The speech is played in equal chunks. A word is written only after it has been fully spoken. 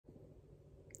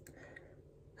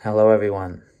Hello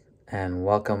everyone, and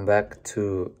welcome back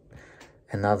to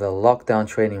another lockdown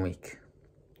training week.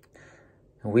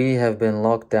 We have been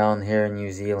locked down here in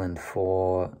New Zealand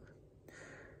for,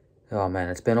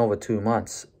 it's been over 2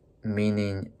 months,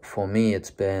 meaning for me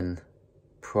it's been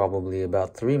probably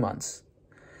about 3 months,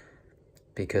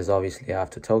 because obviously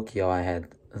after Tokyo I had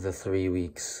the 3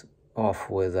 weeks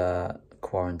off with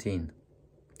quarantine.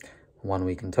 1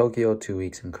 week in Tokyo, 2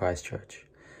 weeks in Christchurch.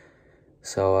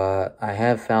 So I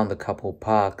have found a couple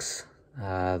parks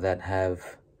that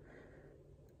have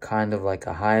kind of like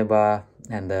a high bar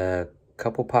and a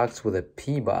couple parks with a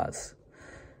P-bars.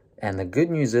 And the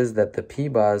good news is that the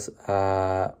P-bars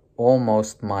are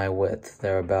almost my width.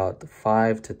 They're about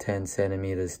 5 to 10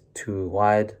 centimeters too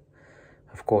wide.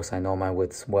 Of course, I know my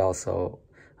widths well, so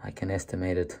I can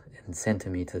estimate it in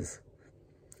centimeters.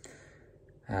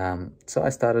 So I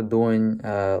started doing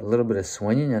a little bit of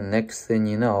swinging, and next thing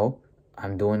you know,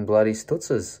 I'm doing bloody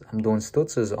stutzers. I'm doing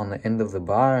stutzers on the end of the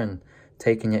bar and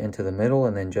taking it into the middle.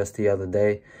 And then just the other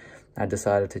day, I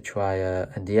decided to try a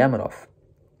Diamondov.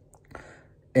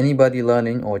 Anybody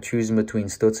learning or choosing between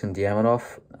Stutz and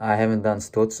Diamondov, I haven't done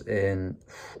Stutz in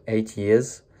 8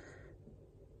 years.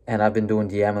 And I've been doing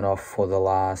Diamondov for the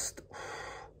last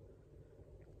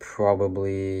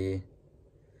probably...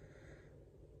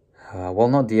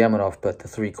 not Diamondov, but the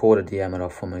 3/4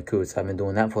 Diamondov for my Makutz. I've been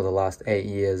doing that for the last 8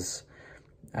 years,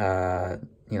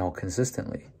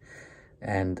 consistently.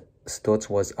 And Stutz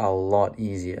was a lot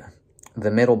easier. The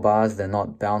middle bars, they're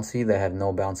not bouncy. They have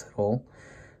no bounce at all.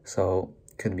 So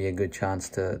could be a good chance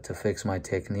to fix my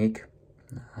technique.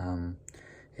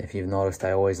 If you've noticed,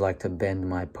 I always like to bend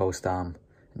my post arm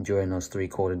during those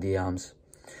 3/4 D arms.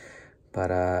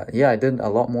 But I did a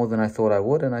lot more than I thought I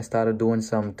would, and I started doing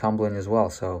some tumbling as well.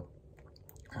 So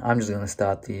I'm just gonna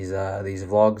start these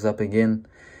vlogs up again.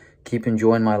 Keep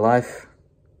enjoying my life,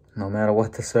 no matter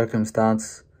what the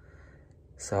circumstance.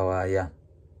 So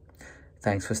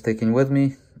thanks for sticking with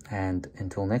me, and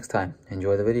until next time,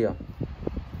 enjoy the video.